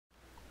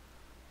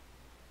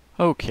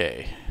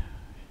Okay,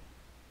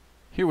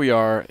 here we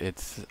are.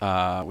 It's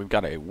we've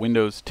got a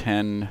Windows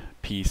 10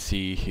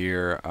 PC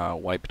here,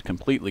 wiped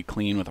completely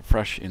clean with a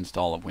fresh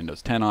install of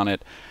Windows 10 on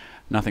it.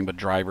 Nothing but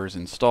drivers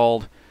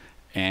installed.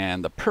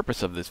 And the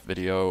purpose of this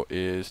video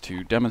is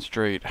to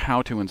demonstrate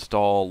how to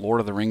install Lord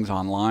of the Rings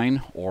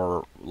Online,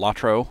 or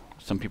LotRO.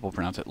 Some people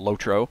pronounce it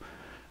LotRO.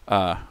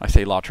 I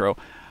say LotRO.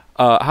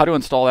 How to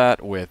install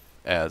that with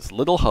as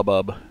little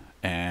hubbub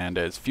and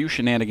as few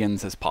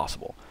shenanigans as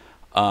possible.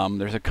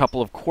 There's a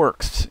couple of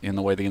quirks in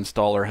the way the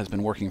installer has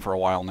been working for a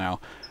while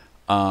now.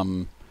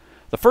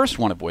 The first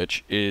one of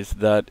which is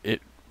that it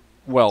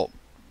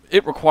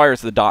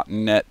requires the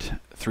 .NET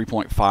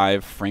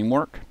 3.5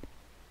 framework,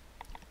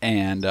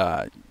 and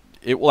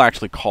it will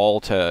actually call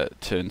to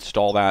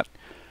install that.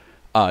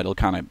 It'll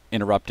kind of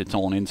interrupt its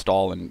own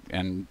install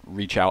and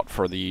reach out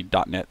for the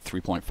 .NET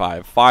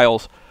 3.5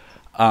 files.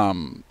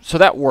 So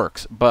that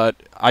works, but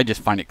I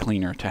just find it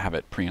cleaner to have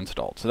it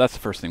pre-installed. So that's the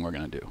first thing we're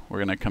going to do. We're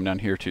going to come down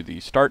here to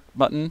the Start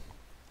button.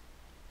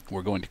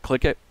 We're going to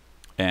click it,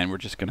 and we're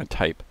just going to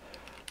type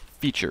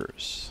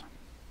Features.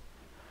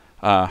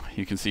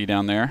 You can see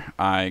down there,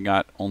 I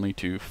got only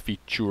to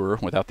feature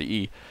without the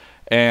E.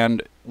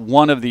 And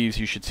one of these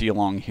you should see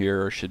along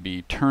here should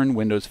be Turn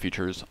Windows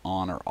Features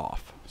On or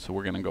Off. So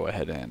we're going to go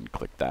ahead and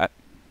click that.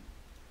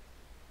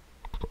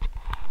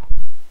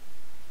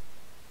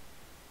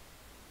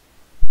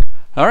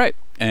 Alright,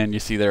 and you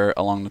see there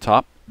along the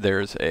top,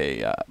 there's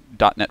a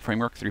 .NET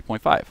Framework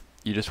 3.5.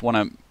 You just want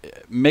to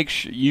make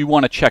sure you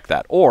want to check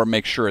that, or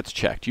make sure it's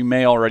checked. You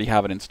may already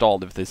have it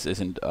installed if this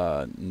isn't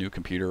a new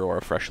computer or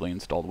a freshly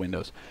installed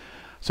Windows.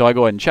 So I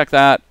go ahead and check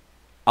that.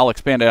 I'll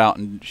expand it out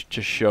and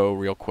just show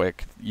real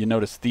quick. You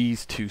notice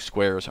these two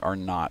squares are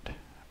not,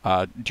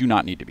 do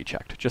not need to be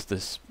checked. Just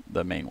the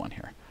main one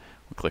here.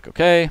 We'll click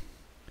OK.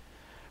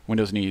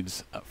 Windows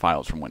needs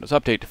files from Windows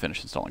Update to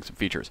finish installing some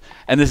features.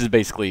 And this is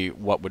basically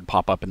what would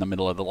pop up in the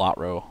middle of the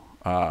LotRO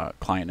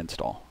client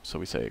install. So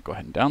we say go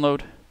ahead and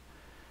download,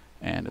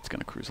 and it's going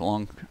to cruise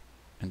along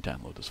and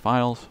download those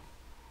files.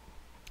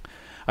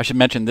 I should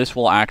mention this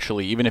will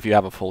actually, even if you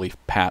have a fully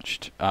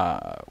patched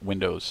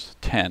Windows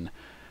 10,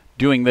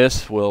 doing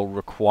this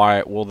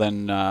will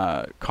then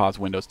cause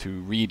Windows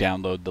to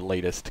re-download the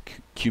latest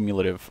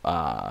cumulative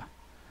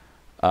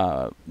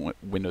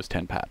Windows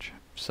 10 patch.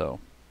 So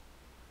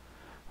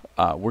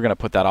we're going to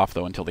put that off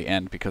though until the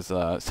end, because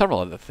several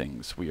other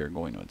things we are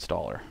going to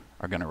install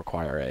are going to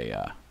require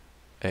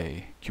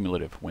a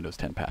cumulative Windows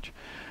 10 patch.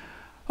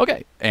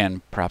 Okay,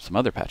 and perhaps some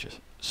other patches.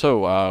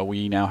 So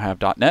we now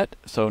have .NET,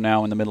 so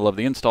now in the middle of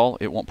the install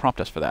it won't prompt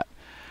us for that.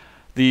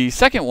 The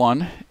second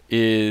one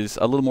is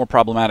a little more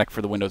problematic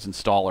for the Windows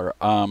installer.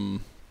 The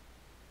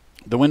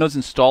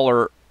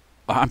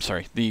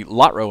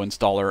LotRO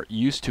installer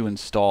used to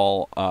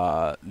install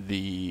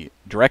the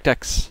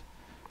DirectX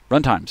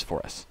runtimes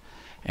for us,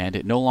 and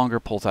it no longer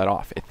pulls that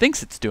off. It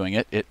thinks it's doing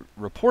it, it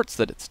reports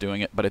that it's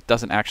doing it, but it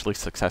doesn't actually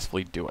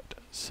successfully do it.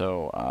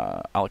 So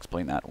I'll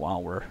explain that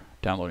while we're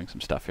downloading some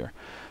stuff here.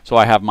 So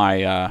I have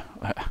my,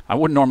 I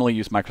wouldn't normally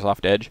use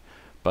Microsoft Edge,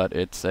 but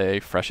it's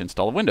a fresh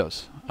install of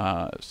Windows.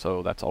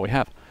 So that's all we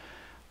have.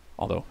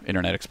 Although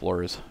Internet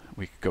Explorer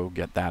we could go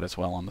get that as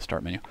well on the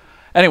Start menu.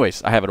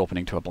 Anyways, I have it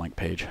opening to a blank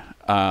page.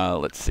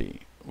 Let's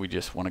see. We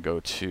just want to go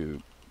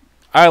to,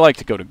 I like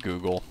to go to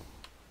Google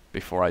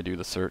before I do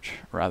the search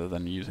rather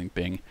than using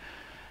Bing.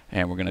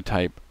 And we're going to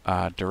type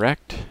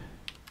DirectX,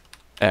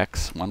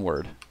 one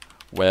word,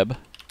 web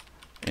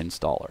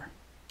installer,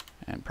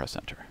 and press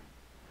enter.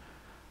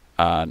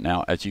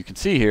 Now, as you can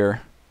see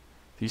here,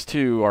 these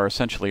two are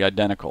essentially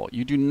identical.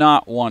 You do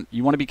not want,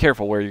 you want to be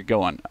careful where you're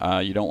going.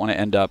 You don't want to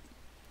end up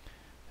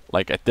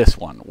like at this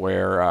one,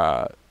 where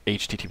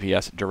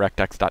https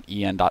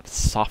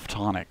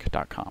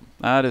directx.en.softonic.com.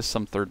 That is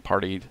some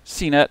third-party.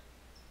 CNET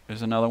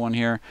is another one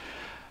here.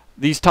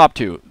 These top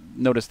two,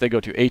 notice they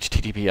go to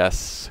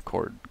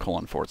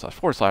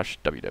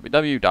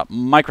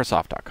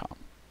https://www.microsoft.com,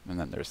 and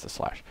then there's the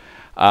slash.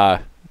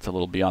 It's a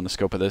little beyond the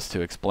scope of this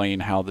to explain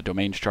how the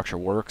domain structure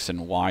works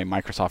and why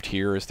Microsoft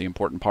here is the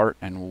important part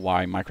and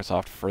why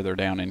Microsoft further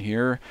down in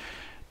here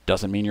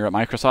doesn't mean you're at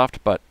Microsoft.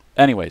 But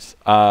anyways,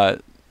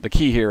 the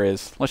key here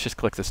is, let's just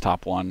click this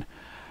top one.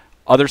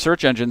 Other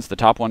search engines, the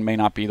top one may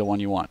not be the one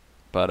you want,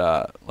 but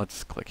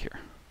let's click here.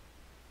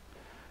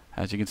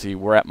 As you can see,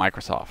 we're at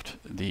Microsoft.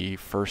 The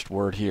first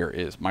word here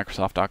is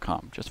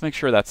Microsoft.com. Just make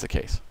sure that's the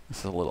case. This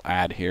is a little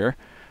ad here.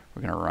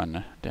 We're going to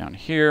run down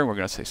here. We're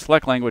going to say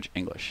select language,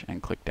 English,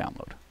 and click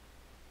download.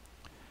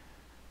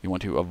 You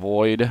want to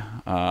avoid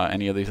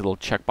any of these little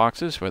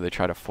checkboxes where they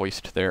try to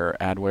foist their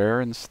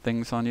adware and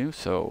things on you.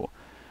 So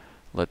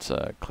let's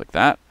click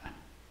that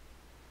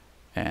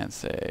and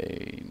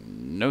say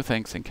no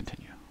thanks and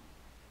continue.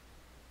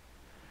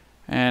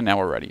 And now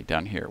we're ready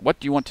down here. What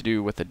do you want to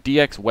do with the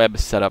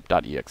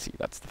dxwebsetup.exe?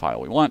 That's the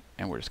file we want,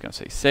 and we're just going to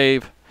say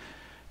save,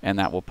 and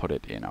that will put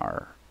it in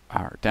our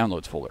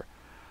downloads folder.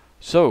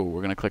 So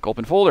we're going to click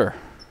open folder.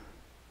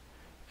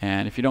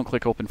 And if you don't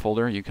click open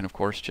folder, you can of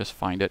course just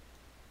find it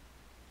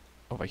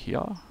over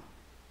here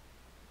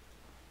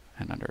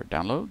and under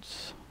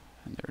downloads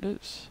And there it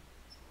is.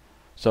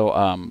 So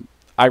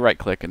I right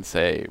click and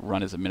say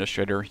run as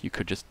administrator. You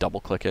could just double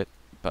click it,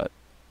 but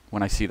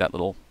when I see that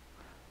little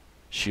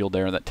shield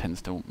there, that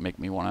tends to make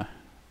me want to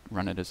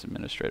run it as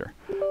administrator.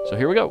 So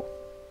here we go.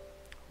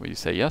 We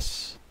say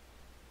yes,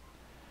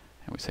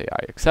 and we say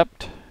I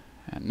accept,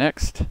 and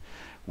next.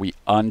 We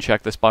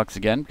uncheck this box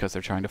again because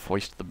they're trying to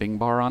foist the Bing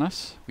bar on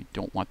us. We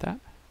don't want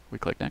that. We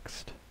click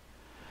next.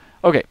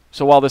 Okay,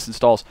 so while this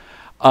installs,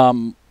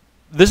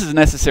 this is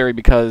necessary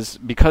because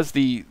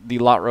the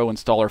LotRO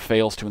installer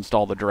fails to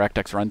install the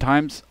DirectX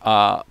runtimes.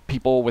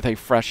 People with a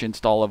fresh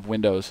install of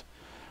Windows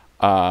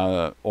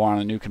or on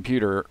a new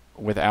computer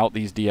without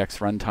these DX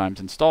runtimes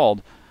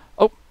installed,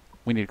 oh,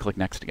 we need to click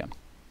next again.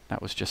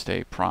 That was just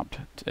a prompt.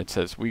 It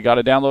says, we got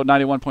to download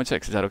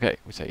 91.6. Is that okay?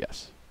 We say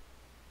yes.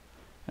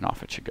 And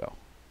off it should go.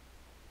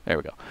 There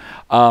we go.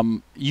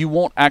 You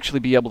won't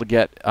actually be able to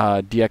get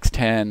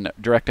DX10,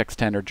 DirectX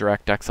 10, or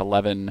DirectX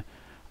 11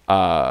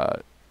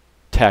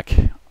 tech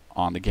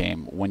on the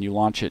game. When you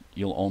launch it,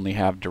 you'll only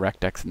have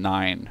DirectX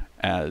 9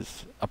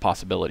 as a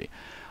possibility.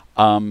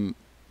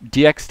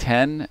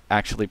 DX10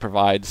 actually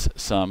provides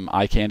some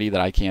eye candy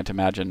that I can't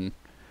imagine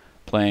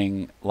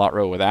playing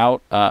LotRO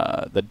without.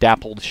 The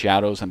dappled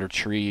shadows under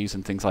trees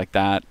and things like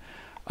that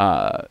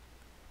are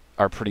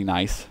pretty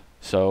nice.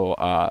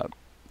 So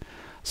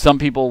some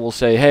people will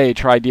say, hey,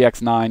 try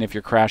DX9 if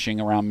you're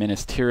crashing around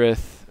Minas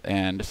Tirith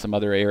and some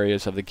other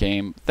areas of the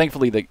game.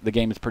 Thankfully, the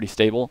game is pretty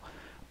stable,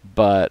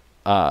 but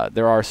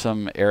there are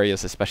some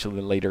areas,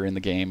 especially later in the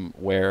game,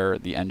 where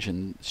the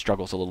engine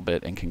struggles a little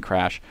bit and can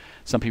crash.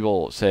 Some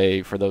people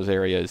say for those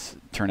areas,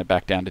 turn it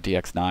back down to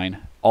DX9,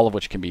 all of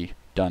which can be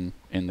done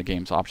in the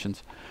game's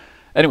options.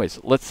 Anyways,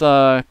 let's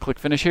click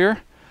finish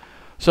here.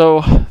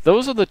 So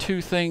those are the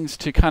two things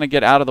to kind of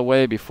get out of the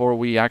way before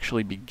we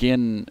actually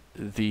begin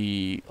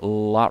the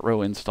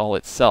LotRO install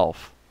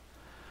itself.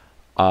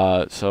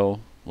 So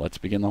let's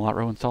begin the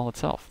LotRO install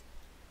itself.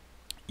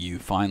 You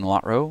find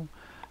LotRO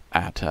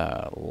at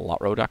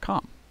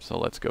LotRO.com. So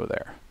let's go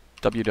there.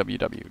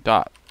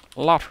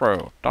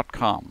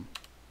 www.LotRO.com.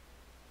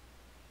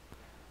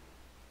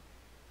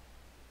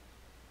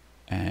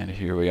 And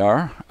here we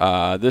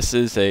are. This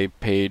is a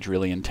page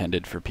really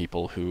intended for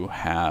people who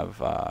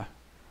have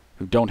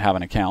who don't have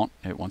an account.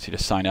 It wants you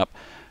to sign up.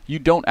 You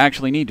don't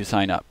actually need to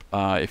sign up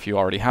if you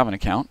already have an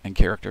account and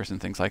characters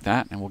and things like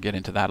that, and we'll get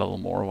into that a little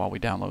more while we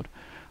download.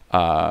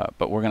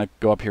 But we're going to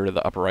go up here to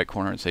the upper right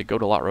corner and say go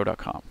to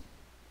LotRO.com.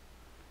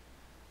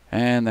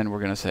 And then we're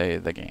going to say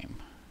the game,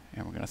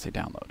 and we're going to say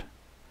download.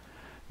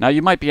 Now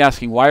you might be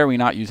asking, why are we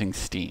not using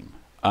Steam?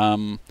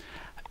 Some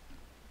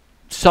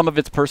of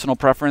it's personal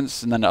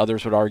preference, and then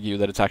others would argue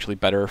that it's actually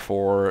better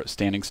for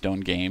Standing Stone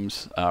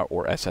Games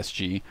or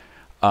SSG.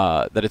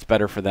 That it's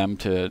better for them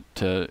to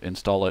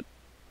install it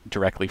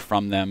directly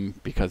from them,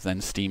 because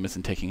then Steam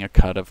isn't taking a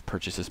cut of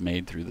purchases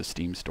made through the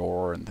Steam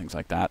store and things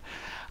like that.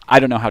 I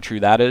don't know how true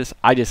that is.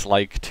 I just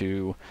like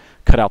to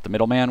cut out the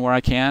middleman where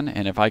I can,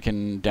 and if I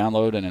can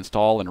download and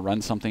install and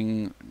run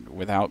something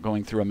without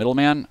going through a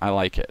middleman, I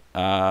like it.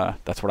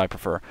 That's what I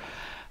prefer.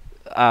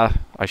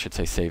 I should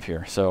say save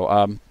here.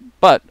 So,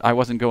 but I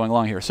wasn't going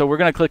along here. So we're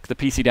going to click the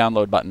PC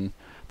download button.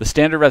 The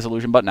standard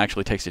resolution button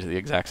actually takes you to the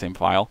exact same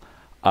file.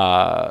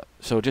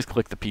 So just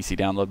click the PC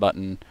download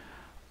button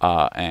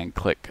and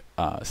click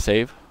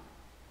save,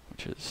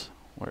 which is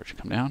where it should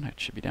come down. It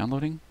should be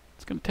downloading.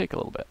 It's going to take a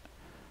little bit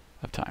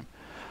of time.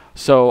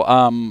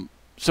 So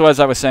so as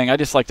I was saying, I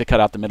just like to cut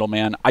out the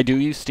middleman. I do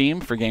use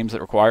Steam for games that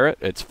require it.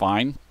 It's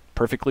fine,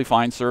 perfectly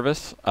fine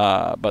service,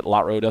 but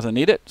LotRO doesn't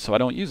need it, so I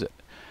don't use it.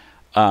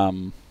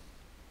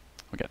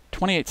 We got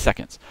 28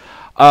 seconds.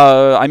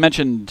 I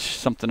mentioned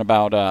something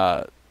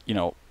about you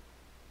know,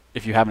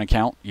 if you have an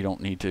account, you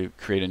don't need to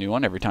create a new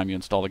one every time you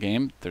install the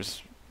game.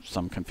 There's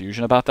some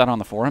confusion about that on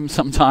the forum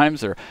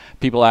sometimes, or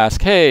people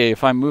ask, hey,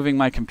 if I'm moving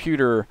my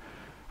computer,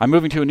 I'm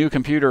moving to a new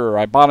computer, or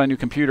I bought a new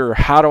computer,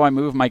 how do I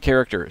move my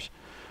characters?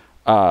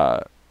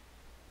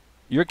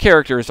 Your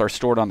characters are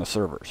stored on the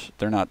servers.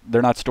 They're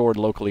not stored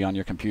locally on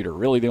your computer.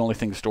 Really, the only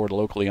thing stored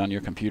locally on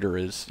your computer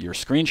is your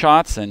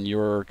screenshots and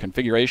your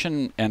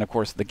configuration, and of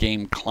course the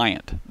game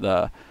client,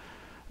 that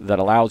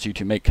allows you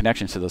to make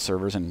connections to the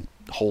servers and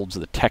holds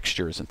the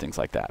textures and things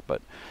like that.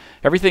 But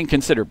everything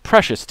considered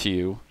precious to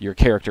you, your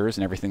characters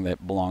and everything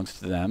that belongs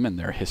to them and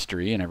their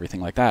history and everything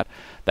like that,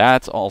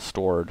 that's all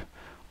stored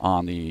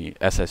on the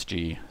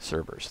SSG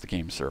servers, the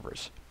game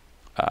servers.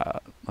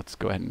 Let's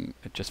go ahead and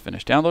it just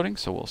finished downloading,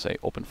 so we'll say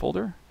open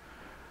folder,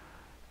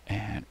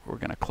 and we're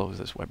going to close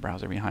this web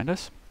browser behind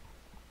us.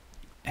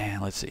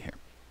 And let's see here.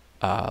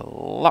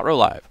 LotRO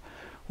Live.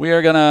 We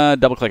are going to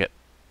double click it.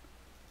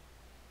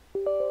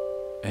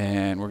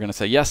 And we're going to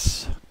say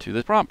yes to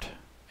this prompt.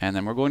 And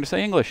then we're going to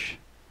say English.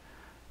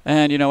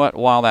 And you know what?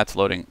 While that's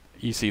loading,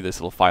 you see this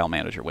little file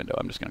manager window.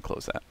 I'm just going to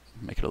close that,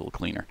 make it a little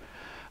cleaner.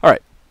 All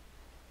right.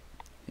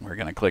 We're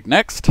going to click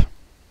next.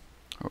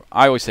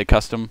 I always say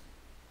custom.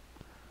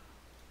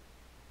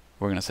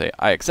 We're going to say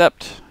I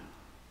accept.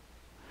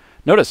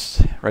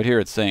 Notice right here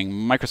it's saying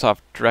Microsoft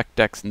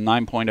DirectX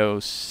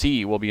 9.0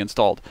 C will be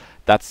installed.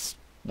 That's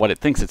what it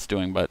thinks it's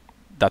doing, but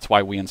that's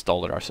why we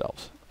installed it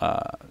ourselves.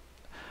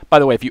 By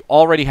the way, if you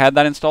already had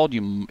that installed,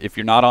 if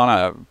you're not on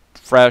a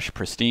fresh,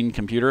 pristine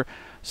computer,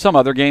 some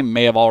other game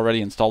may have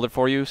already installed it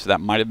for you, so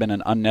that might have been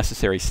an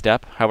unnecessary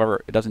step.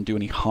 However, it doesn't do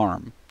any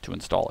harm to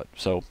install it,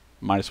 so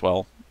might as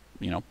well,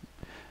 you know,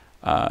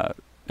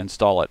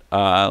 install it.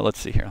 Let's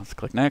see here. Let's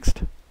click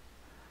next.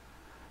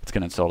 It's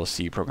going to install the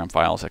C program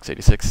files,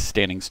 x86,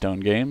 Standing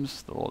Stone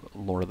Games, the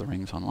Lord of the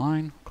Rings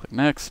Online. Click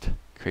next.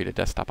 Create a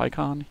desktop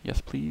icon.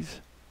 Yes, please.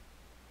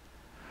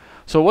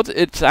 So what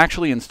it's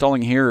actually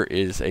installing here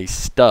is a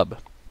stub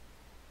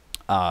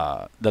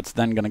that's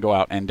then going to go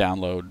out and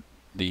download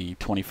the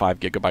 25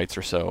 gigabytes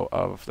or so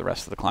of the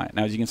rest of the client.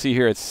 Now, as you can see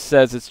here, it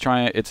says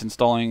it's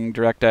installing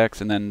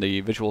DirectX and then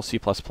the Visual C++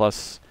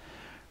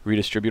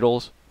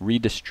 redistributables.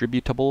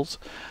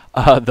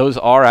 Those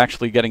are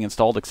actually getting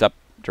installed, except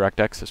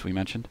DirectX, as we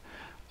mentioned.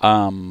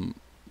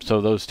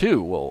 So those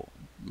two will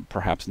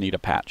perhaps need a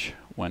patch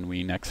when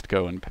we next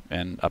go and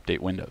update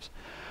Windows.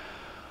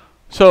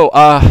 So,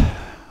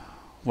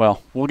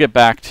 well, we'll get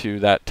back to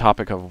that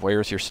topic of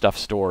where's your stuff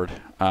stored,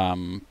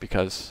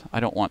 because I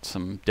don't want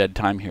some dead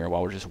time here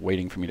while we're just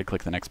waiting for me to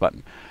click the next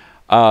button.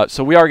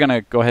 So we are going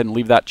to go ahead and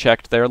leave that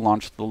checked there,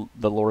 launch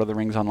the Lord of the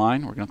Rings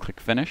Online. We're going to click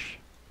Finish.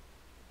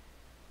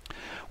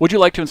 Would you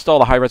like to install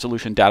the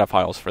high-resolution data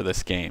files for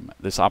this game?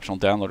 This optional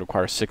download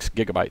requires 6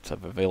 gigabytes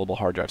of available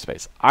hard drive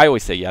space. I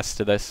always say yes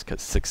to this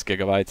because 6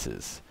 gigabytes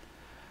is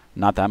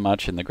not that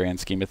much in the grand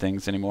scheme of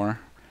things anymore.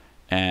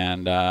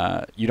 And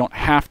you don't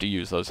have to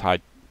use those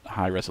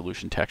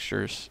high-resolution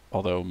textures,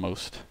 although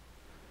most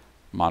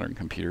modern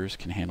computers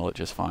can handle it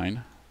just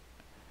fine.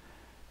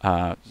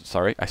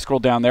 Sorry, I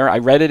scrolled down there. I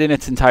read it in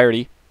its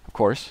entirety, of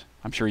course.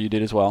 I'm sure you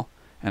did as well.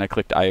 And I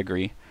clicked I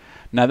agree.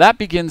 Now that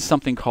begins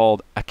something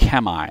called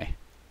Akamai.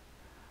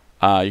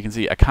 You can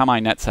see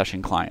Akamai Net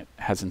Session Client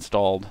has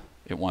installed.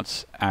 It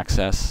wants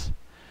access.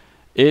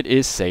 It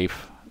is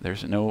safe.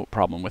 There's no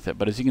problem with it.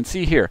 But as you can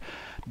see here,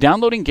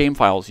 downloading game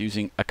files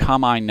using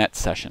Akamai Net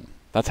Session.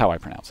 That's how I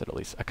pronounce it, at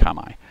least,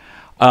 Akamai.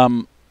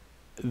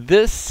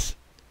 This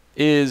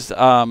is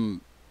a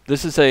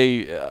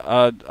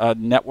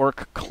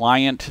network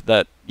client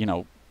that, you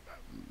know,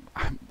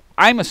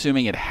 I'm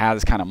assuming it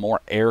has kind of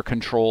more air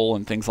control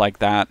and things like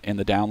that in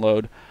the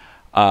download.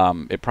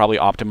 It probably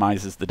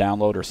optimizes the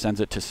download or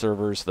sends it to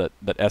servers that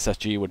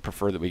SSG would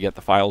prefer that we get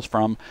the files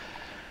from.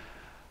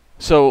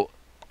 So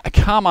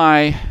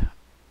Akamai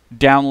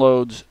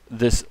downloads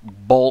this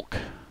bulk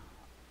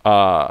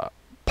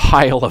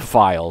pile of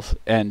files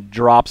and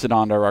drops it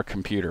onto our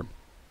computer.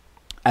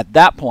 At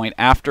that point,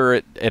 after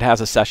it has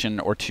a session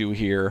or two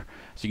here,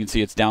 so you can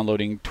see it's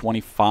downloading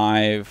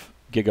 25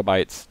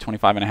 gigabytes,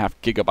 25.5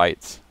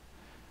 gigabytes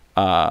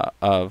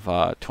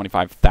of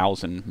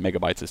 25,000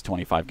 megabytes is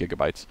 25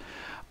 gigabytes.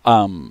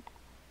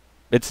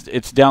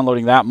 It's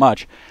downloading that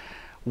much.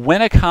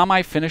 When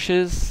Akamai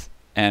finishes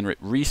and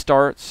it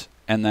restarts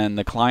and then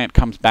the client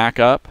comes back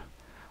up,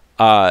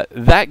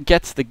 that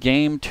gets the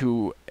game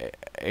to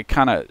a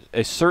kind of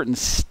a certain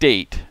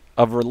state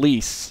of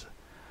release,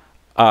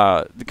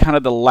 kind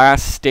of the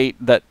last state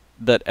that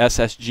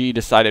SSG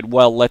decided,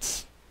 well,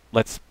 let's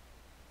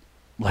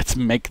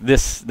make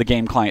this the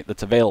game client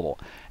that's available.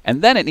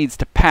 And then it needs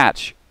to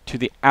patch to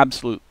the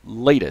absolute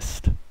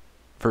latest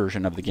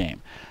version of the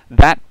game.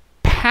 That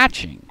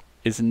patching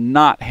is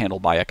not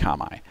handled by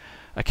Akamai.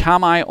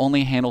 Akamai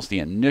only handles the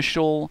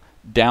initial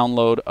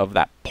download of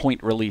that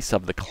point release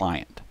of the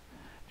client.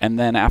 And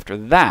then after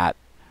that,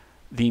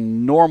 the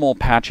normal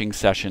patching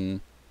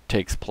session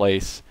takes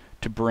place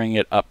to bring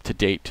it up to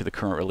date to the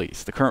current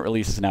release. The current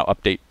release is now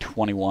update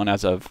 21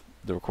 as of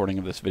the recording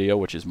of this video,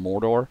 which is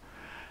Mordor.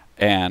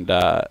 And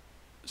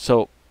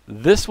so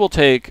this will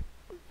take,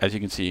 as you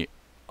can see,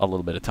 a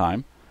little bit of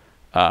time.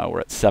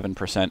 We're at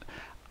 7%.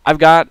 I've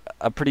got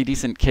a pretty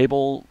decent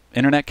cable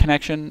internet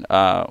connection.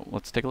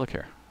 Let's take a look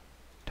here.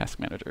 Task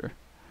Manager.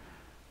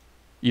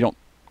 You don't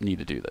need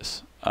to do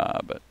this,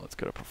 but let's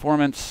go to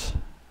Performance,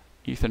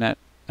 Ethernet.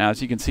 Now,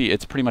 as you can see,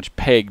 it's pretty much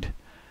pegged.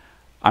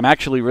 I'm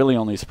actually really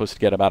only supposed to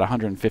get about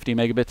 150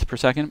 megabits per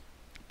second,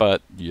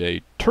 but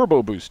they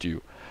turbo boost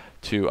you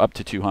to up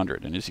to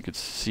 200. And as you can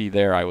see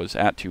there, I was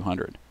at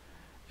 200,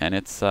 and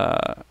it's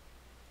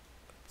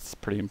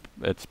pretty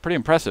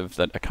impressive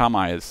that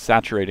Akamai is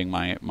saturating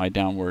my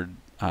download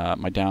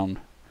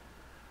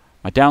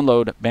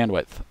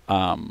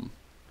bandwidth.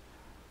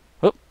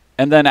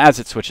 And then as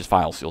it switches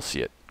files, you'll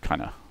see it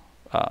kind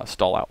of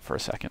stall out for a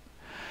second.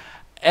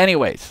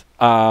 Anyways,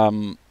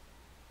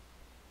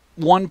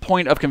 one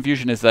point of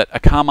confusion is that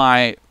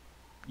Akamai,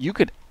 you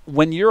could,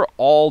 when you're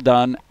all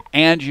done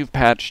and you've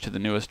patched to the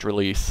newest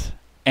release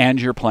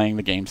and you're playing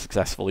the game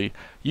successfully,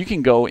 you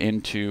can go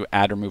into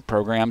add remove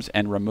programs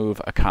and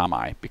remove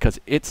Akamai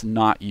because it's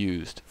not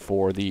used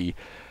for the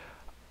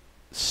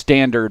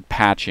standard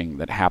patching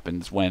that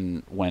happens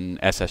when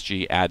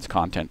SSG adds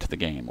content to the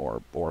game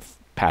or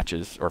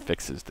patches or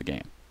fixes the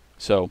game.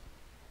 So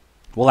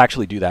we'll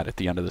actually do that at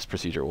the end of this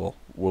procedure. We'll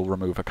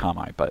remove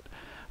Akamai, but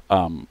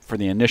for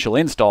the initial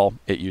install,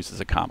 it uses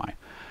Akamai.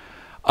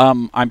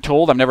 I'm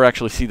told, I've never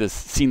actually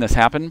seen this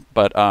happen,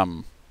 but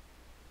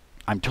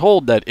I'm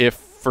told that if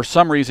for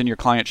some reason your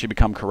client should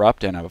become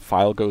corrupt and a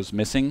file goes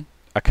missing,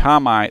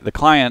 Akamai, the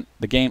client,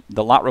 the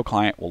LotRO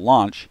client will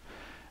launch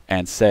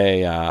and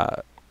say,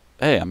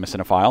 hey, I'm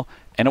missing a file,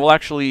 and it will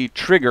actually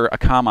trigger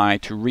Akamai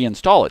to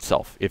reinstall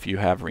itself if you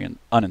have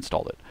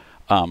uninstalled it.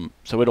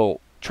 So it'll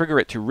trigger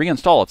it to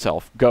reinstall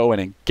itself, go in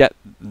and get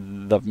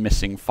the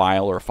missing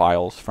file or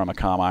files from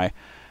Akamai,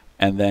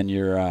 and then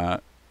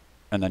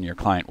your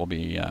client will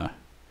be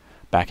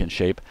back in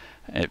shape.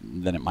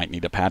 Then it might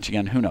need a patch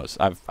again. Who knows?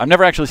 I've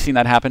never actually seen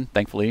that happen.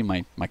 Thankfully,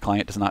 my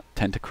client does not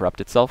tend to corrupt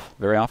itself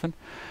very often.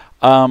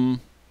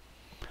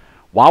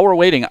 While we're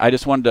waiting, I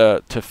just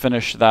wanted to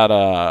finish that,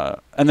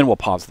 and then we'll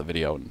pause the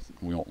video and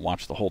we won't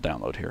watch the whole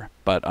download here.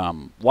 But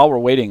while we're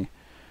waiting,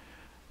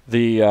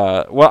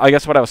 well, I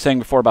guess what I was saying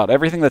before about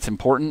everything that's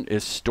important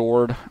is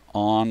stored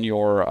on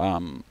your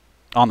on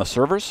the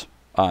servers,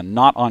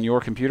 not on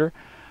your computer.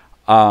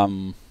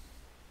 I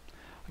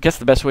guess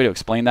the best way to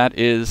explain that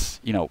is,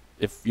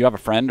 if you have a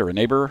friend or a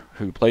neighbor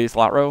who plays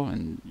LotRO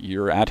and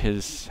you're at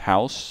his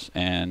house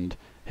and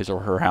his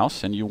or her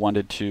house and you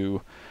wanted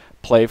to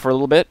play for a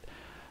little bit.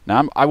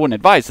 Now, I wouldn't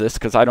advise this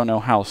because I don't know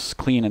how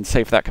clean and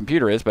safe that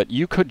computer is, but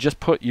you could just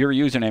put your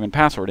username and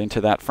password into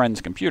that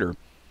friend's computer,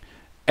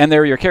 and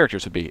there your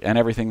characters would be and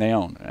everything they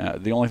own.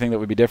 The only thing that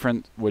would be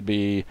different would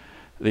be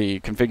the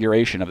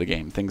configuration of the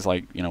game. Things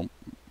like,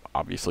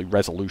 obviously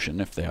resolution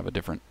if they have a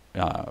different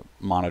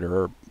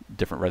monitor or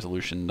different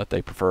resolution that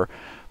they prefer,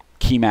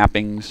 key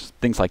mappings,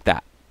 things like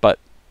that. But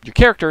your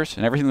characters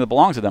and everything that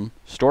belongs to them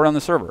stored on the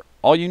server.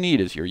 All you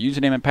need is your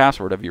username and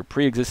password of your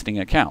pre-existing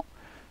account,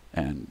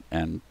 and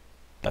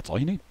that's all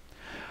you need.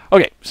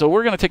 Okay, so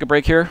we're going to take a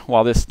break here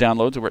while this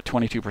downloads. We're at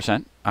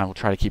 22%. I will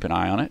try to keep an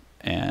eye on it,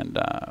 and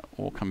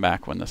we'll come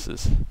back when this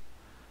is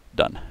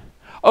done.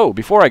 Oh,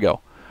 before I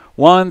go,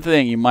 one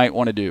thing you might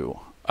want to do.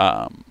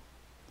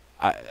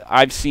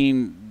 I've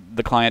seen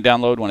the client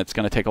download when it's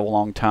going to take a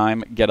long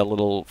time get a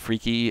little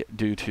freaky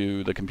due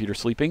to the computer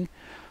sleeping.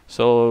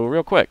 So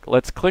real quick,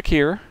 let's click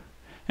here.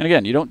 And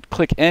again, you don't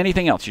click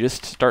anything else. You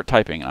just start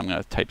typing. I'm going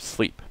to type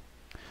sleep.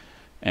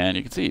 And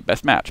you can see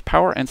best match,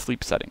 power and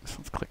sleep settings.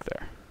 Let's click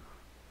there.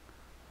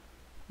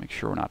 Make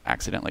sure we're not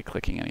accidentally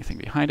clicking anything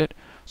behind it.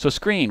 So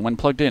screen, when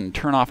plugged in,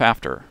 turn off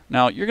after.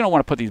 Now, you're going to want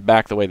to put these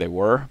back the way they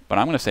were, but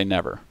I'm going to say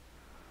never.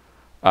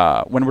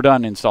 When we're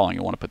done installing,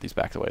 you'll want to put these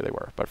back the way they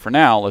were. But for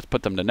now, let's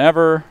put them to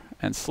never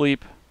and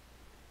sleep.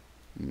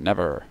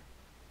 Never.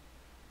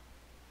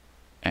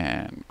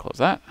 And close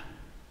that.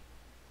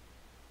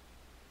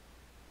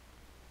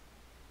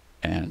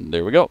 And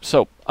there we go.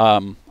 So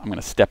I'm going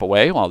to step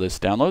away while this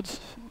downloads,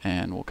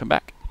 and we'll come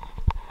back.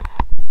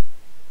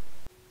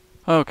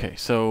 Okay,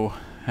 so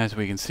as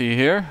we can see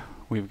here,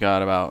 we've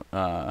got about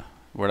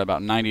we're at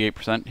about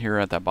 98% here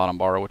at that bottom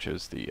bar, which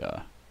is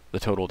the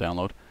total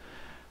download.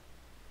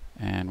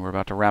 And we're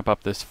about to wrap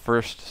up this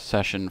first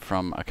session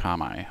from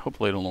Akamai.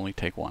 Hopefully it'll only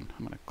take one.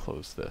 I'm going to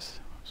close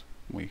this.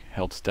 We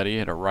held steady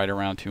at right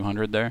around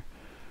 200 there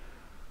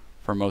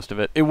for most of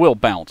it. It will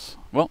bounce.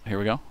 Well, here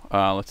we go.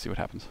 Let's see what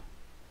happens.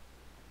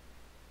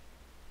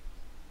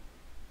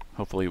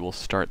 Hopefully we'll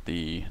start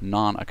the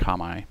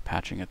non-Akamai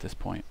patching at this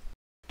point.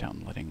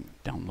 Downloading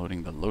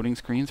the loading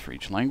screens for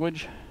each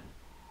language.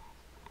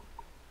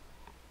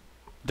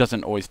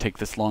 Doesn't always take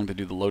this long to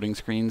do the loading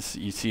screens.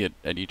 You see it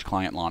at each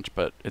client launch,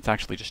 but it's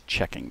actually just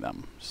checking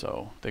them,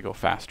 so they go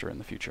faster in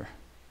the future.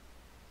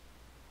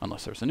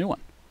 Unless there's a new one.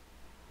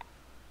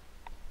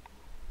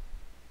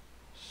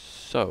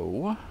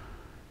 So,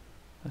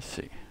 let's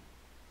see.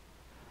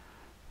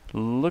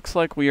 Looks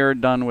like we are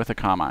done with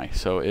Akamai,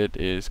 so it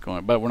is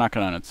going, but we're not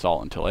going to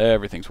uninstall until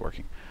everything's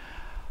working.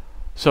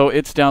 So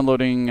it's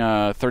downloading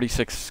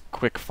 36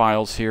 quick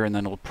files here, and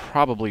then it'll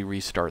probably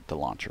restart the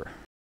launcher.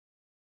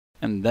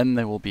 And then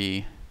there will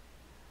be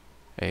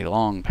a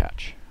long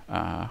patch.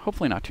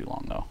 Hopefully not too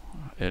long, though.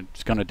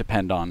 It's going to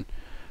depend on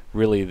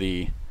really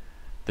the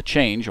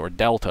change or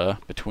delta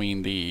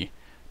between the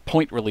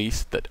point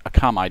release that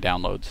Akamai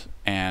downloads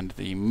and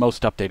the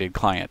most updated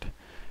client,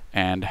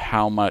 and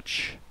how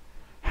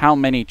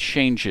many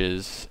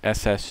changes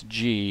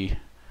SSG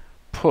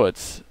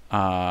puts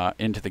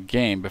into the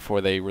game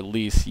before they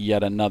release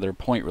yet another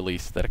point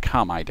release that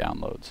Akamai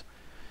downloads.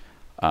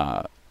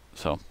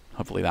 So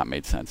hopefully that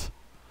made sense.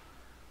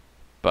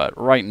 But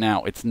right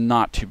now it's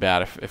not too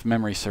bad. If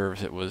memory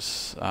serves, it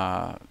was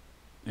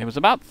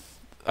about,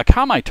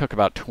 Akamai took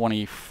about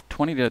 20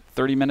 to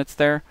 30 minutes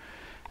there,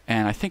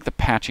 and I think the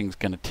patching's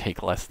going to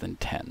take less than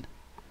 10.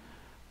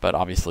 But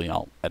obviously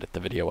I'll edit the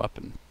video up,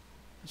 and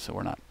so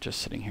we're not just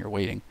sitting here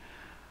waiting.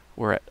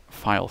 We're at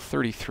file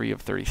 33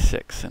 of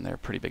 36, and they're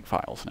pretty big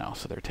files now,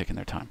 so they're taking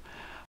their time.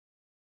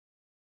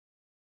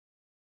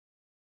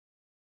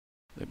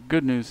 The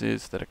good news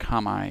is that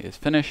Akamai is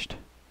finished.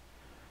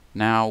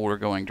 Now we're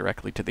going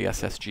directly to the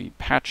SSG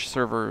patch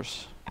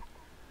servers,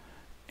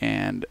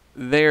 and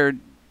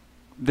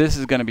this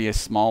is going to be a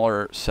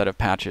smaller set of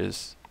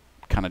patches,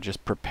 kind of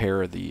just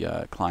prepare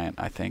the client,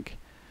 I think,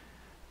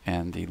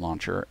 and the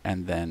launcher,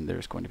 and then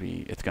it's going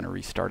to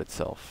restart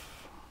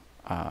itself,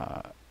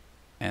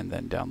 and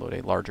then download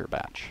a larger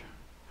batch.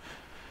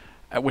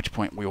 at which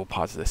point we will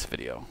pause this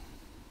video.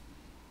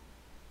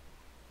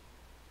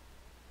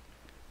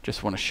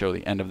 Just want to show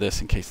the end of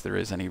this in case there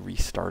is any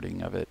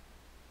restarting of it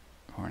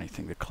or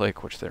anything to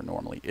click, which there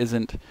normally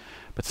isn't.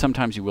 But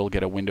sometimes you will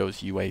get a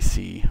Windows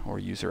UAC or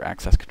User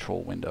Access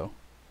Control window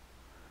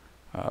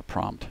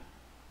prompt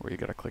where you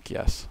got to click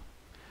yes.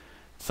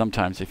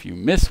 Sometimes if you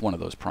miss one of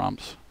those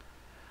prompts,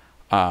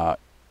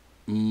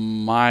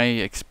 my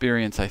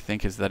experience I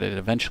think is that it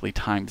eventually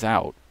times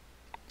out,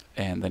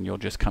 and then you'll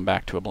just come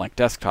back to a blank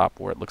desktop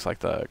where it looks like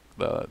the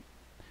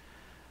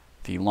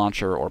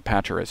launcher or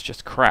patcher has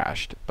just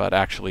crashed, but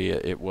actually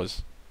it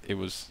was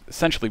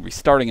essentially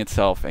restarting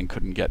itself and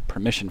couldn't get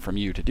permission from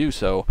you to do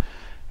so,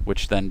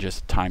 which then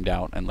just timed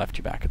out and left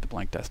you back at the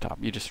blank desktop.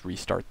 You just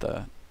restart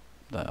the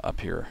up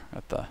here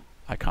at the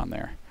icon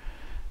there,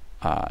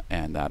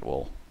 and that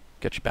will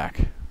get you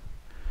back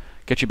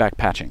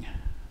patching.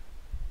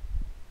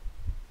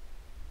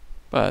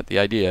 But the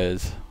idea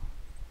is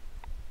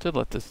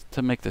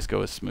to make this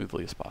go as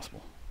smoothly as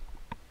possible.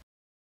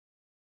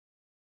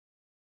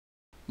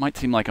 Might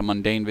seem like a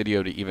mundane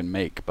video to even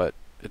make, but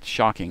it's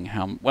shocking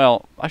how,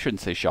 well, I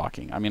shouldn't say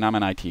shocking. I mean, I'm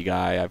an IT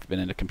guy. I've been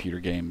into computer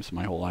games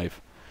my whole life,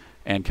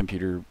 and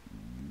computer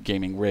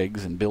gaming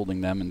rigs and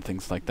building them and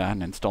things like that,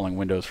 and installing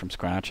Windows from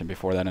scratch, and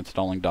before that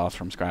installing DOS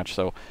from scratch.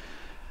 So,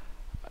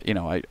 you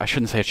know, I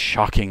shouldn't say it's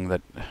shocking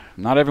that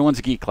not everyone's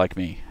a geek like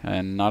me,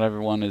 and not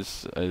everyone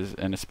is,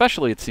 and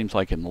especially it seems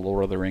like in the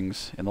Lord of the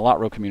Rings, in the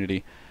LotRO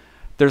community,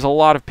 there's a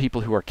lot of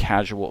people who are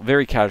casual,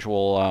 very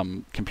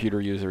casual computer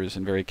users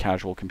and very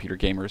casual computer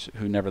gamers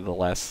who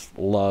nevertheless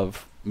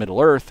love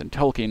Middle-earth and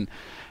Tolkien.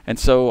 And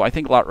so I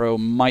think LotRO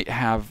might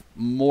have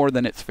more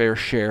than its fair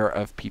share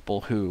of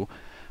people who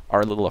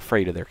are a little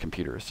afraid of their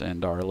computers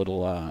and are a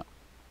little,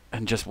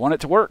 and just want it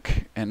to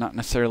work and not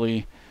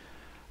necessarily,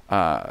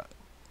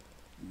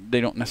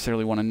 they don't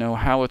necessarily want to know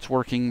how it's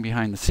working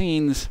behind the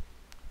scenes,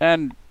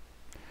 and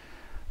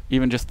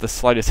even just the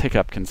slightest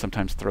hiccup can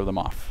sometimes throw them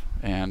off.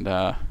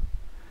 And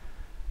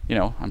you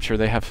know, I'm sure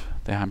they have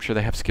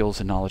skills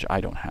and knowledge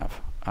I don't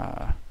have.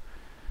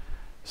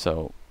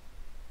 So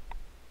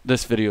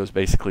this video is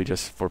basically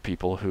just for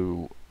people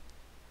who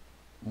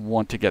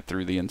want to get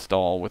through the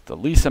install with the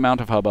least amount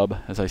of hubbub,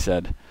 as I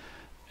said,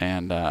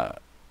 and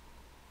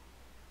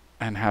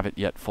have it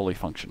yet fully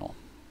functional.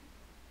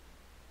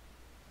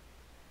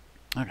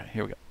 Okay,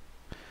 here we go.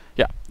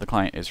 Yeah, the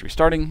client is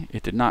restarting.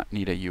 It did not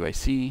need a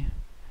UAC.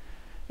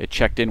 It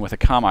checked in with a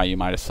comma you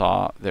might have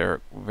saw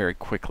there very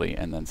quickly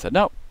and then said,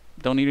 nope,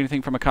 don't need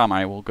anything from a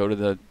comma. We'll go to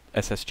the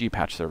SSG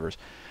patch servers.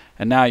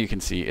 And now you can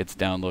see it's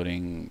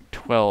downloading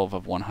 12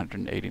 of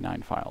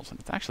 189 files, and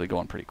it's actually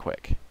going pretty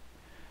quick.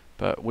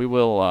 But we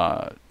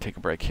will take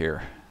a break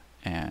here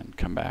and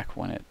come back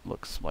when it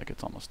looks like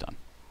it's almost done.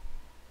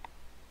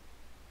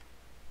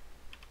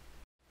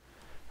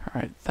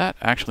 Alright, that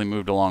actually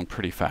moved along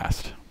pretty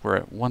fast. We're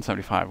at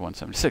 175,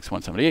 176,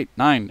 178,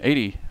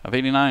 980 of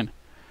 89.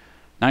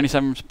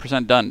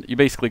 97% done. You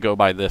basically go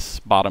by this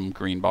bottom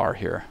green bar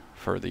here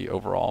for the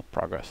overall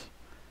progress.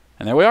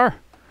 And there we are.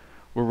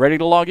 We're ready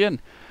to log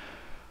in.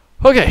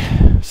 Okay,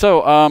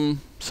 so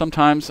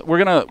sometimes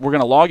we're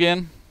gonna log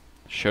in,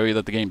 show you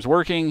that the game's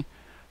working,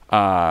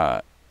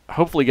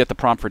 hopefully get the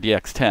prompt for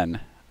DX10.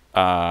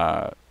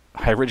 I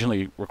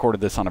originally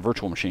recorded this on a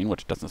virtual machine,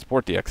 which doesn't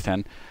support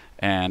DX10,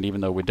 and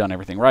even though we'd done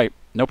everything right,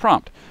 no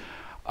prompt.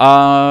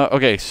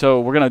 Okay,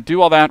 so we're gonna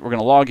do all that. We're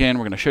gonna log in.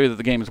 We're gonna show you that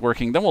the game is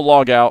working. Then we'll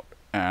log out,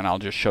 and I'll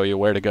just show you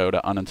where to go to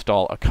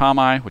uninstall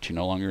Akamai, which you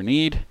no longer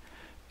need.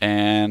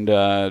 And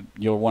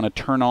you'll want to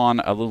turn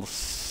on a little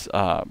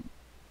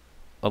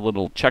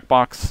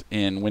checkbox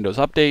in Windows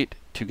Update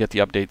to get the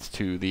updates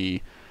to the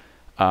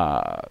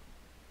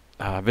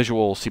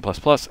Visual C++.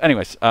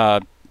 Anyways,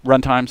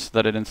 runtimes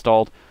that it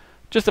installed.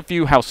 Just a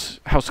few house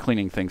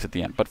cleaning things at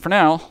the end. But for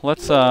now,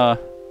 let's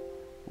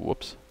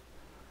whoops.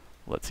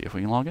 Let's see if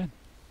we can log in.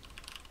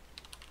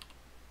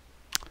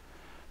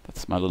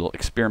 That's my little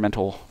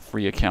experimental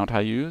free account I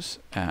use,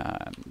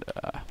 and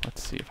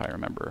let's see if I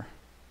remember.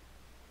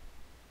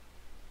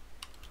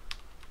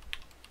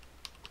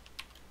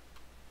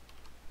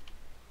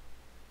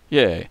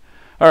 Yay.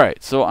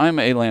 Alright, so I'm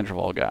a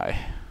Landreval guy.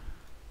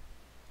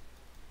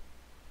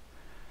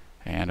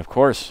 And of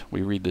course,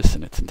 we read this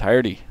in its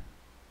entirety.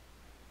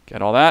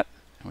 Get all that?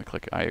 And we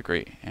click I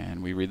agree.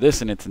 And we read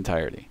this in its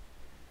entirety.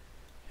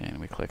 And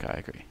we click I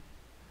agree.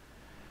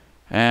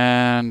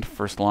 And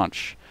first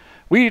launch.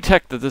 We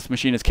detect that this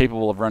machine is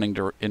capable of running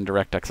in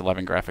DirectX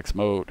 11 graphics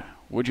mode.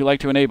 Would you like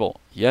to enable?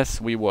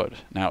 Yes, we would.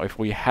 Now, if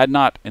we had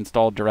not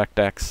installed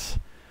DirectX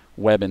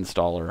web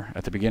installer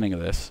at the beginning of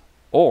this,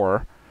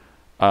 or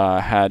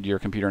had your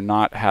computer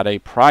not had a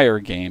prior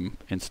game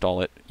install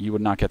it, you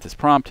would not get this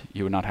prompt.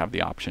 You would not have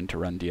the option to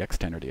run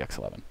DX10 or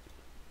DX11.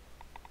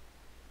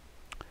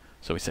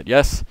 So we said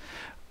yes.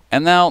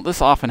 And now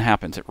this often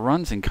happens. It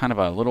runs in kind of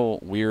a little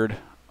weird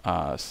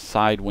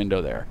side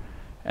window there.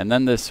 And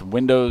then this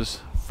Windows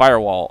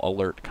firewall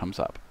alert comes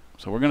up.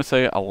 So we're going to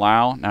say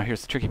allow. Now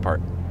here's the tricky part.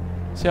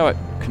 See how it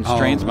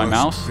constrains my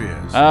mouse?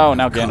 Oh,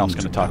 now Gandalf's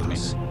going to talk to me.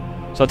 So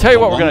I'll tell you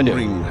what we're going to do.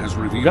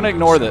 I'm going to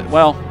ignore the,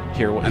 well,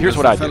 here's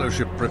what I do.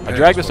 I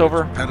drag this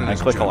over, and I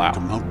click Allow.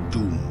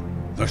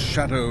 The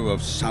shadow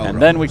of Sauron,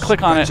 and then we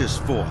click on it,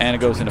 and it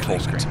goes into full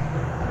screen.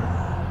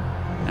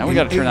 Now we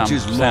got to turn on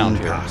sound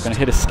here. I'm going to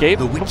hit Escape.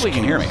 Hopefully you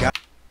can hear me. I'm going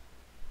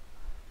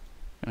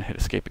to hit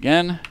Escape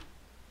again.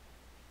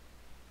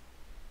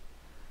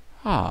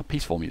 Ah,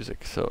 peaceful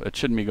music. So it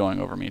shouldn't be going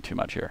over me too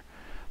much here.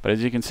 But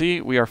as you can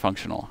see, we are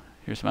functional.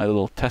 Here's my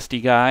little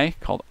testy guy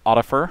called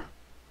Audifer.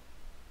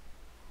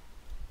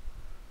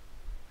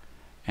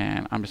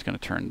 And I'm just going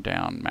to turn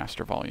down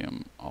master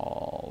volume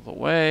all the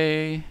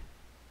way.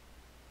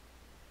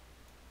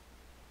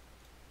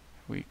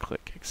 We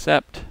click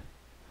Accept.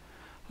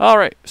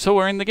 Alright, so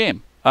we're in the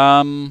game.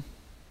 I'm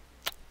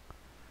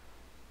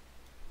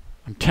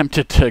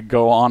tempted to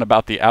go on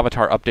about the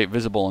avatar update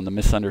visible and the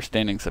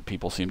misunderstandings that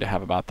people seem to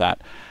have about that.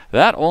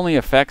 That only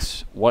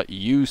affects what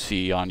you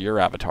see on your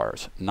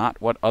avatars, not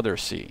what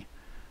others see.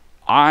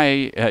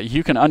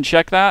 You can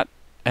uncheck that,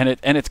 and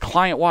it's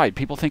client-wide.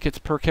 People think it's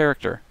per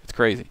character. It's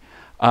crazy.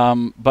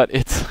 But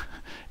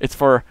it's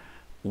for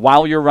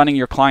while you're running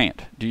your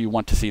client, do you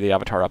want to see the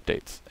avatar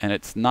updates? And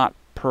it's not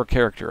per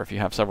character if you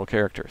have several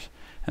characters.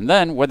 And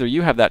then, whether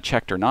you have that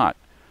checked or not,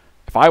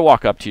 if I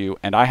walk up to you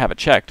and I have it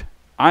checked,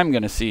 I'm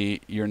going to see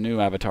your new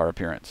avatar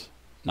appearance,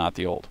 not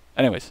the old.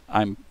 Anyways,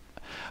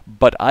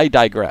 but I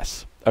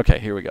digress. Okay,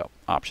 here we go.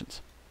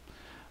 Options.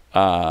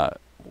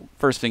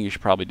 First thing you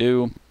should probably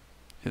do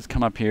is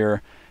come up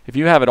here. If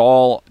you have it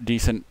all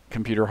decent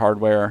computer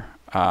hardware,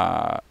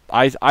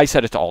 I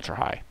set it to ultra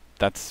high.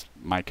 That's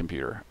my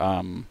computer.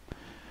 So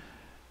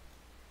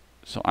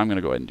I'm going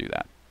to go ahead and do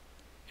that.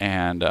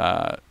 And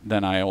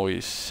then I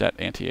always set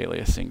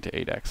anti-aliasing to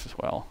 8x as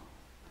well.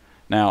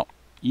 Now,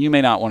 you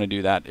may not want to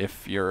do that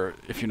if you're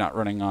not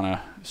running on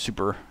a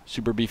super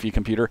beefy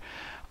computer.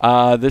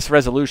 This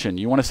resolution,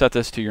 you want to set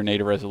this to your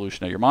native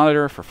resolution of your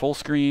monitor for full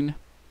screen.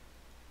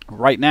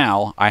 Right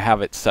now, I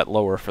have it set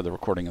lower for the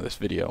recording of this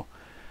video.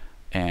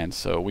 And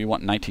so we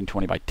want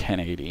 1920 by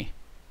 1080.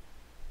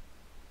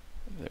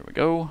 There we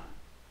go.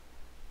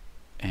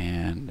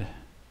 And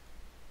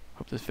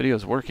hope this video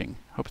is working.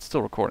 Hope it's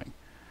still recording.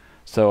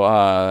 So,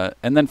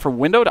 and then for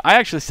windowed, I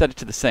actually set it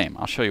to the same.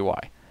 I'll show you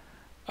why.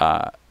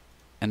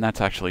 And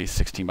that's actually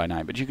 16 by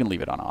 9, but you can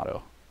leave it on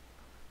auto.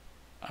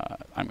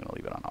 I'm going to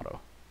leave it on auto.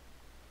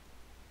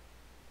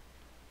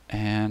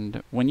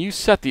 And when you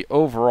set the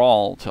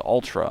overall to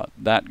ultra,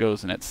 that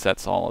goes and it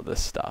sets all of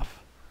this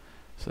stuff.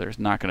 So there's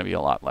not going to be a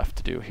lot left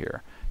to do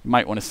here. You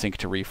might want to sync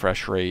to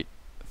refresh rate,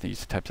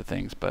 these types of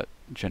things, but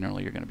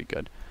generally you're going to be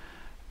good.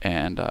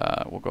 And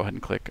we'll go ahead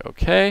and click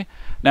OK.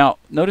 Now,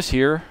 notice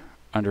here,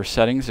 under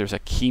settings, there's a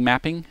key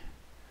mapping.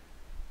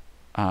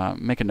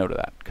 Make a note of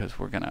that, because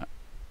we're gonna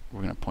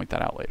point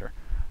that out later.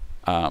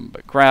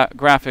 But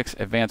graphics,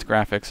 advanced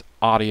graphics,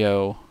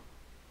 audio.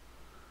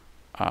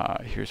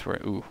 Here's where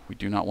we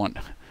do not want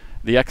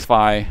the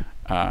XFi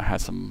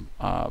has some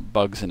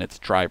bugs in its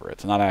driver.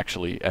 It's not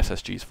actually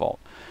SSG's fault.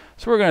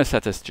 So we're going to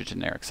set this to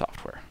generic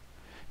software.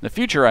 In the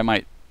future, I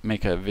might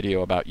make a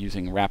video about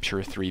using Rapture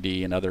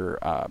 3D and other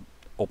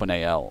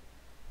OpenAL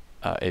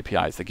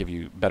APIs that give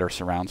you better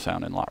surround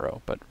sound in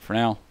LotRO. But for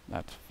now,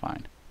 that's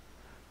fine.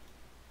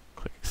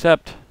 Click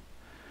Accept.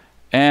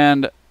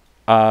 And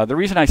the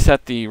reason I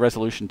set the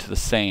resolution to the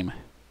same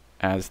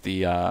as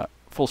the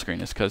full screen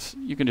is because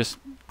you can just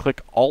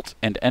click Alt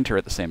and Enter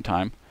at the same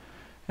time.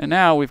 And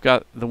now we've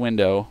got the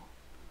window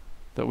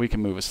that we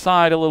can move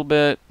aside a little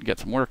bit, get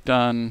some work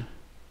done.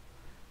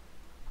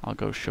 I'll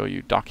go show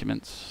you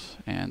documents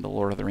and the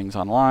Lord of the Rings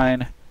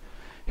Online.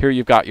 Here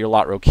you've got your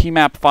LotRO key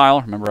map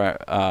file.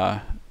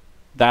 Remember,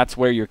 that's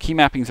where your key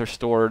mappings are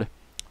stored.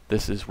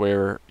 This is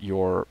where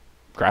your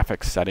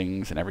graphics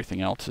settings and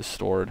everything else is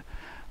stored.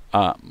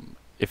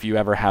 If you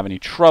ever have any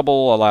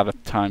trouble, a lot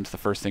of times the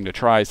first thing to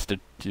try is to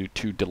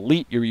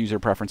delete your user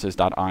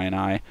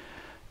preferences.ini,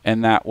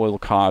 and that will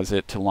cause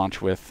it to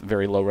launch with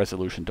very low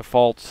resolution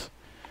defaults.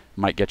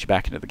 Might get you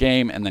back into the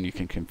game, and then you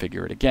can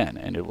configure it again,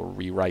 and it will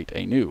rewrite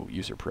a new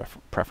user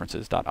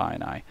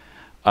preferences.ini.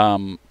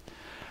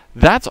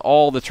 That's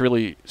all that's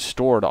really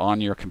stored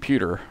on your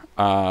computer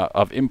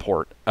of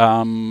import.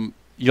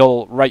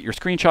 You'll write your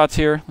screenshots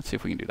here. Let's see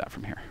if we can do that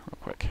from here real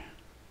quick.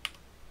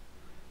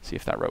 See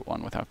if that wrote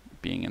one without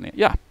being in the...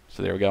 Yeah,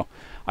 so there we go.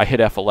 I hit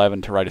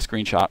F11 to write a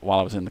screenshot while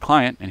I was in the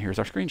client, and here's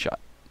our screenshot.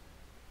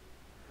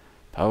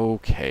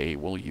 Okay,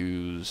 we'll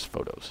use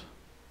photos.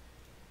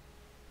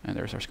 And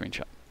there's our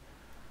screenshot.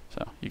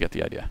 So you get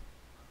the idea.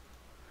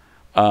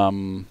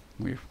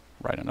 We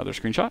write another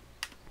screenshot.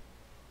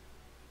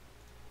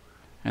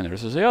 And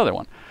there's the other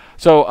one.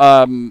 So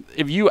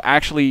if you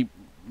actually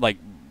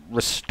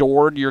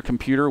restored your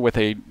computer with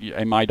a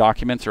My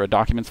Documents or a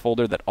Documents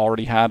folder that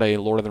already had a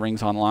Lord of the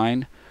Rings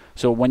Online,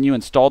 so when you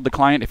installed the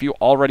client, if you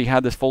already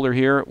had this folder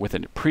here with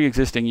a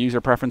pre-existing user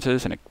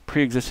preferences and a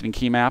pre-existing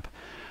key map,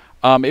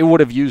 it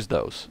would have used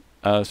those.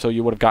 So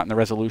you would have gotten the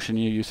resolution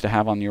you used to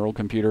have on your old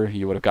computer.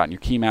 You would have gotten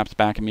your key maps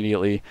back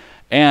immediately.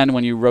 And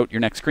when you wrote your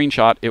next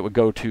screenshot, it would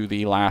go to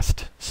the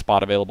last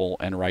spot available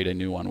and write a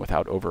new one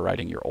without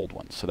overwriting your old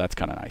one. So that's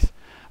kind of nice.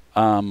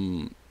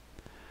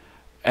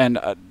 And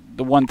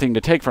the one thing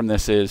to take from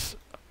this is,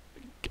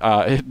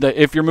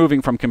 if you're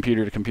moving from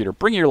computer to computer,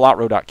 bring your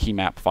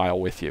LotRO.keymap file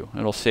with you.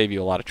 It'll save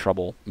you a lot of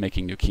trouble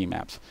making new key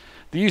maps.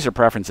 The user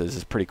preferences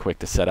is pretty quick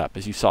to set up.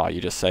 As you saw,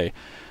 you just say,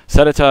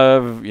 set it to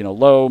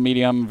low,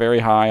 medium, very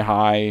high,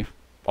 high,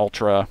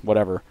 ultra,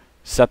 whatever.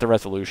 Set the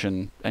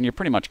resolution, and you're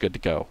pretty much good to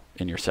go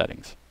in your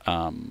settings.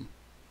 All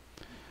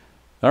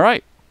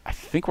right, I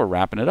think we're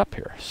wrapping it up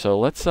here. So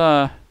let's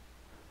I'm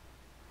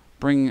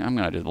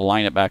gonna just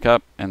line it back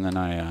up, and then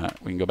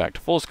we can go back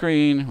to full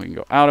screen. We can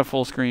go out of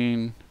full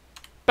screen,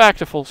 back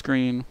to full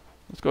screen.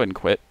 Let's go ahead and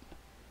quit.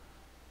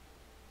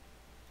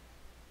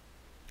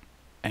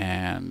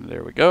 And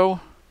there we go.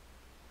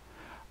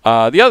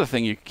 The other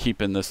thing you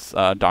keep in this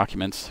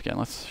documents, again,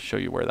 let's show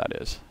you where that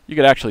is. You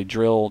could actually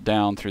drill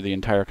down through the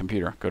entire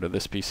computer. Go to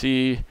this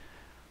PC,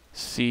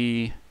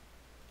 see,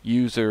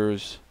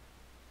 users,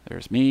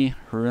 there's me,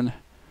 Harun,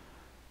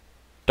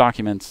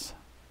 documents,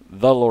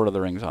 The Lord of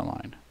the Rings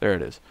Online. There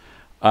it is.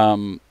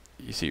 You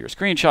see your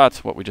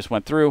screenshots, what we just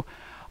went through.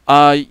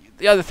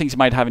 The other things you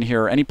might have in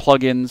here are any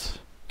plugins,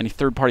 any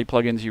third-party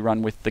plugins you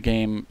run with the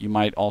game. You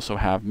might also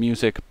have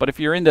music, but if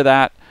you're into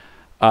that,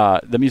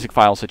 the music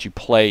files that you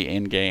play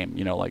in-game,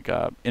 like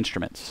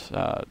instruments,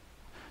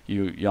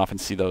 you often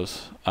see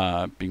those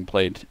being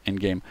played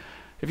in-game.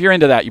 If you're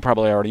into that, you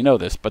probably already know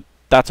this, but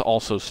that's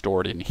also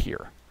stored in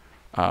here.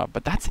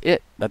 But that's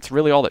it. That's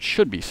really all that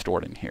should be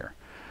stored in here.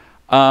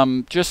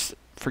 Just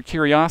for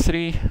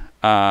curiosity,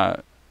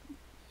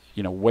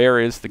 where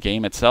is the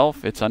game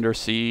itself? It's under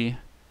C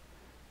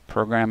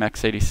program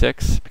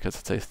x86 because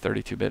it's a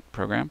 32-bit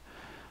program.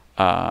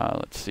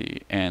 Let's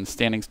see, and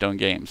Standing Stone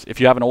Games. If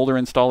you have an older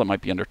install, it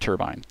might be under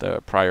Turbine, the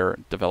prior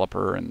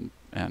developer and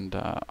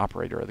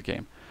operator of the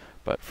game.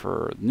 But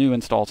for new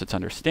installs, it's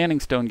under Standing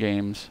Stone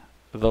Games,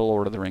 The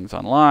Lord of the Rings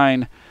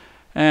Online,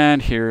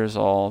 and here's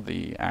all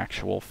the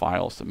actual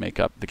files that make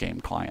up the game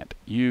client.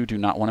 You do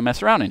not want to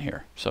mess around in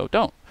here, so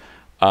don't.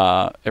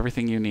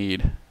 Everything you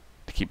need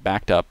to keep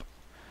backed up,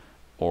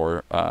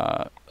 or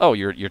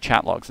your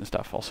chat logs and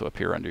stuff also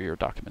appear under your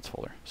Documents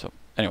folder. So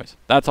anyways,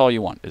 that's all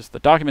you want, is the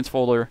Documents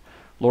folder,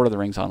 Lord of the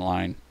Rings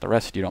Online. The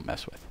rest you don't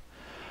mess with.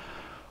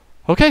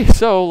 Okay,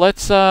 so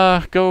let's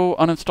go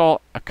uninstall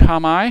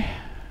Akamai.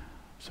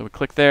 So we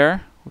click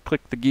there, we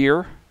click the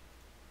gear,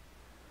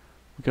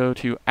 we go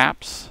to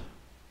Apps,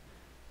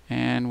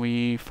 and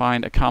we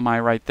find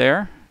Akamai right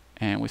there,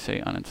 and we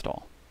say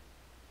uninstall.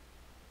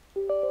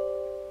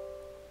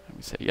 And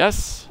we say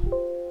yes,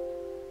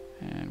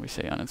 and we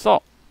say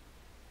uninstall.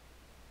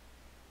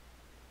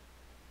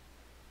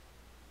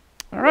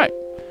 All right,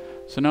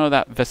 so now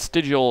that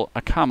vestigial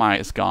Akamai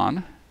is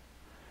gone,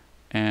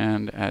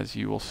 and as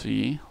you will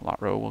see,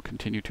 LotRO will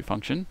continue to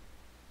function.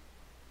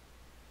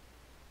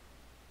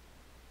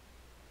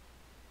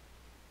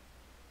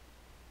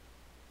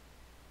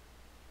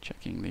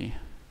 Checking the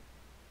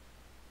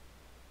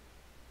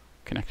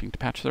connecting to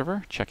patch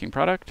server, checking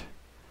product,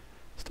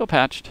 still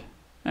patched,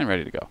 and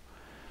ready to go.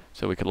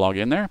 So we could log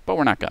in there, but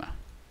we're not gonna.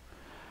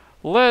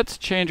 Let's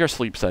change our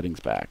sleep settings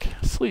back.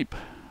 Sleep,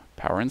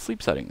 power and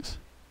sleep settings.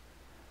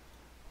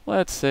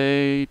 Let's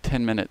say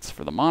 10 minutes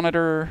for the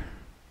monitor,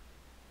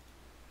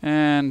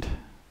 and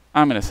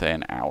I'm gonna say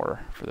an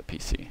hour for the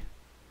PC.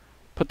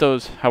 Put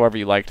those however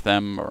you liked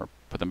them, or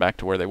put them back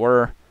to where they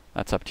were.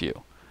 That's up to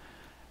you.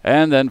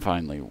 And then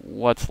finally,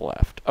 what's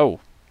left?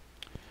 Oh,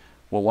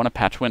 we'll want to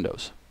patch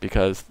Windows,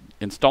 because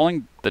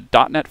installing the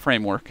 .NET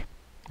framework,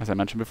 as I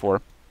mentioned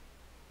before,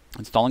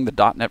 installing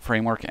the .NET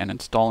framework and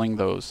installing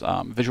those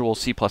Visual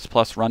C++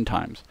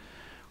 runtimes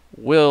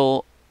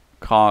will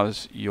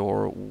cause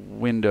your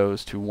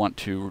Windows to want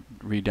to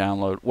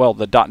re-download. Well,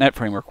 the .NET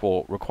framework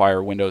will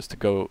require Windows to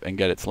go and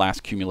get its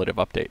last cumulative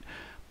update.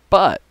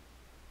 But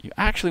you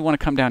actually want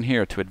to come down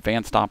here to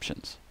Advanced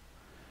Options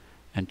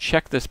and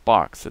check this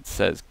box that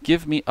says,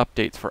 give me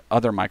updates for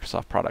other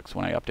Microsoft products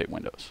when I update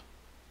Windows.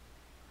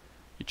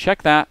 You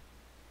check that,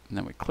 and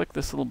then we click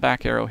this little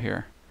back arrow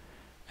here,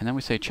 and then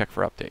we say check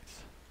for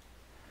updates.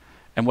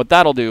 And what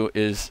that'll do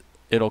is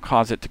it'll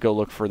cause it to go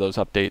look for those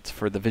updates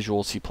for the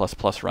Visual C++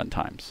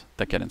 runtimes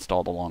that get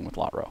installed along with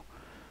LotRO.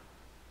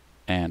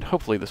 And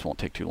hopefully this won't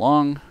take too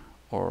long,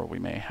 or we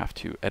may have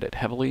to edit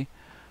heavily,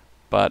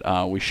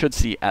 but we should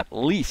see at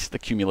least the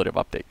cumulative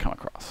update come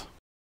across.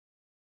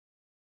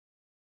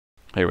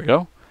 Here we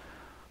go.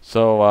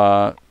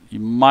 So you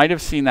might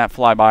have seen that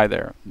fly by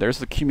there. There's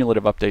the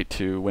cumulative update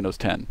to Windows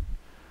 10,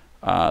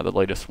 the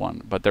latest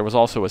one. But there was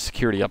also a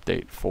security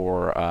update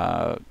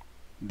for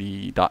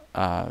the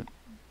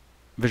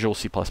Visual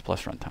C++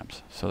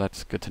 runtimes. So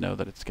that's good to know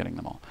that it's getting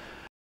them all.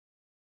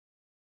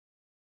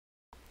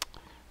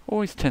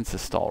 Always tends to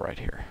stall right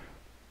here.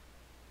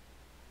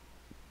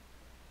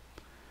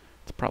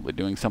 It's probably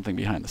doing something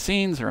behind the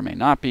scenes, or it may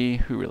not be.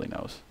 Who really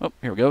knows? Oh,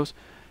 here it goes.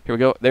 Here we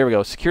go. There we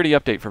go. Security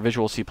update for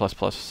Visual C++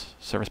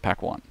 Service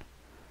Pack 1.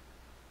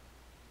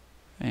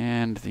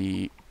 And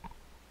the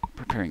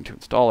preparing to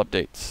install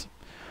updates.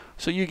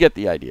 So you get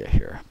the idea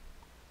here.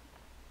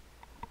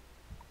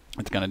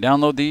 It's going to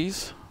download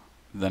these.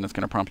 Then it's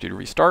going to prompt you to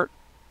restart.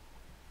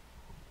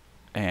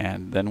 And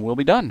and then we'll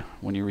be done.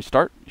 When you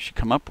restart, you should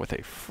come up with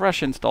a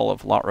fresh install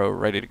of LotRO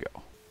ready to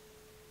go.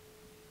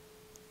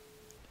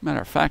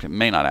 Matter of fact, it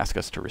may not ask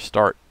us to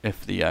restart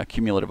if the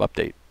cumulative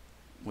update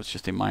was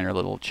just a minor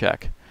little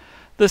check.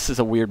 This is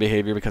a weird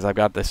behavior because I've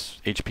got this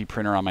HP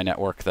printer on my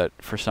network that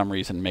for some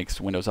reason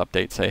makes Windows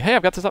Update say, hey,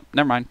 I've got this up,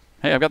 never mind.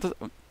 Hey, I've got this,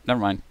 never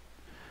mind.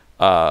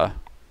 And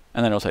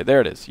then it'll say,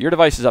 there it is. Your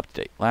device is up to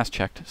date. Last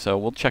checked. So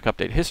we'll check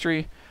update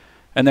history.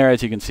 And there,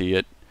 as you can see,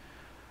 it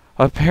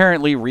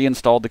apparently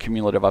reinstalled the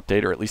cumulative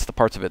update, or at least the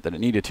parts of it that it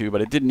needed to,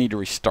 but it didn't need to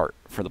restart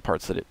for the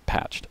parts that it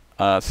patched.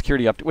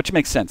 Security update, which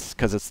makes sense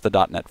because it's the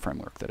 .NET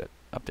framework that it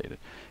updated.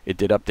 It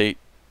did update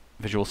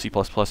Visual C++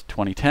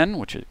 2010,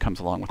 which it comes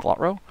along with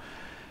LotRO.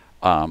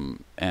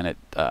 And it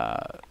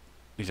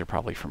these are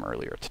probably from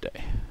earlier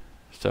today.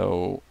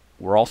 So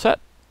we're all set.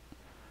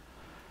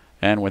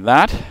 And with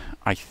that,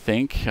 I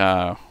think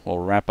we'll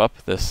wrap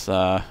up this,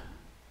 like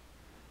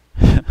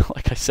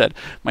I said,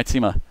 might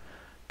seem a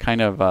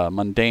kind of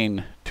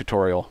mundane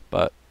tutorial,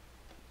 but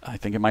I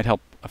think it might help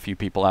a few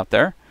people out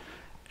there.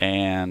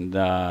 And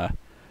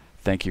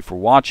thank you for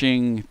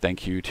watching.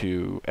 Thank you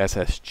to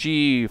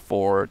SSG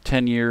for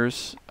 10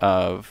 years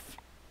of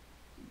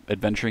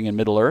adventuring in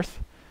Middle-earth.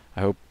 I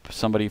hope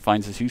somebody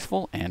finds this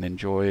useful and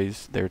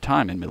enjoys their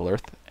time in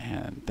Middle-earth,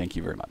 and thank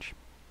you very much.